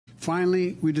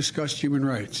Finally, we discussed human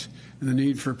rights and the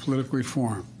need for political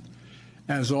reform.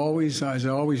 As always, as I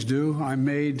always do, I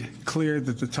made clear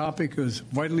that the topic was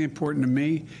vitally important to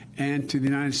me and to the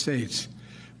United States.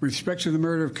 With respect to the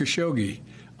murder of Khashoggi,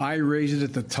 I raised it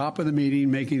at the top of the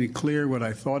meeting, making it clear what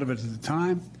I thought of it at the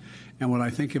time and what I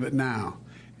think of it now.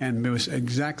 And it was I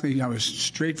was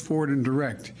straightforward and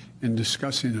direct in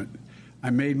discussing it. I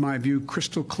made my view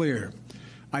crystal clear.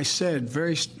 I said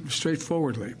very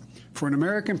straightforwardly, for an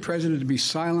American president to be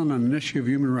silent on an issue of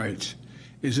human rights,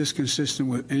 is this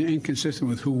inconsistent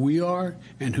with who we are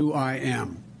and who I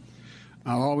am?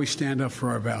 I'll always stand up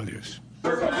for our values.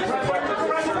 What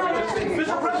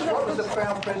was the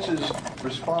Crown Prince's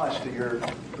response to your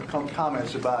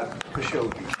comments about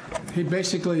Khashoggi? He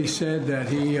basically said that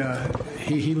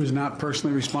he was not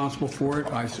personally responsible for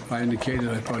it. I indicated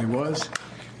I thought he was.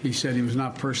 He said he was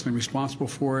not personally responsible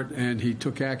for it, and he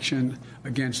took action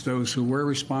against those who were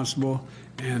responsible.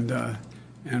 And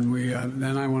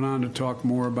then I went on to talk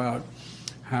more about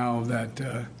how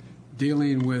that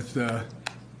dealing with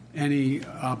any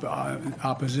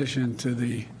opposition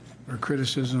to or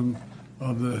criticism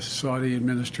of the Saudi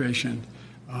administration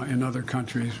in other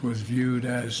countries was viewed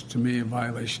as, to me, a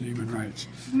violation of human rights.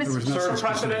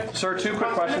 Sir, two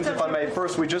quick questions, if I may.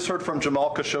 First, we just heard from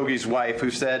Jamal Khashoggi's wife,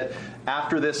 who said,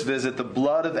 after this visit, the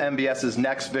blood of MBS's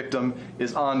next victim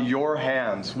is on your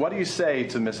hands. What do you say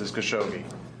to Mrs. Khashoggi?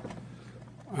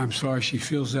 I'm sorry she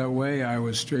feels that way. I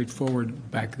was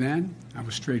straightforward back then. I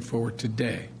was straightforward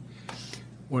today.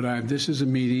 This is a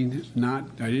meeting, I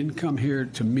didn't come here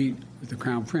to meet with the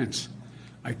Crown Prince.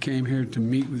 I came here to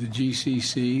meet with the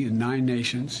GCC and 9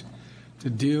 nations to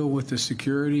deal with the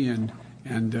security and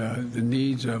the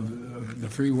needs of the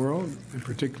free world, and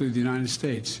particularly the United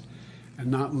States, and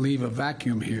not leave a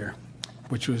vacuum here,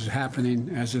 which was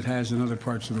happening as it has in other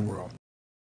parts of the world.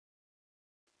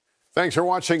 Thanks for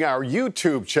watching our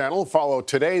YouTube channel. Follow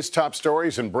today's top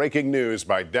stories and breaking news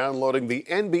by downloading the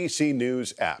NBC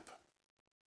News app.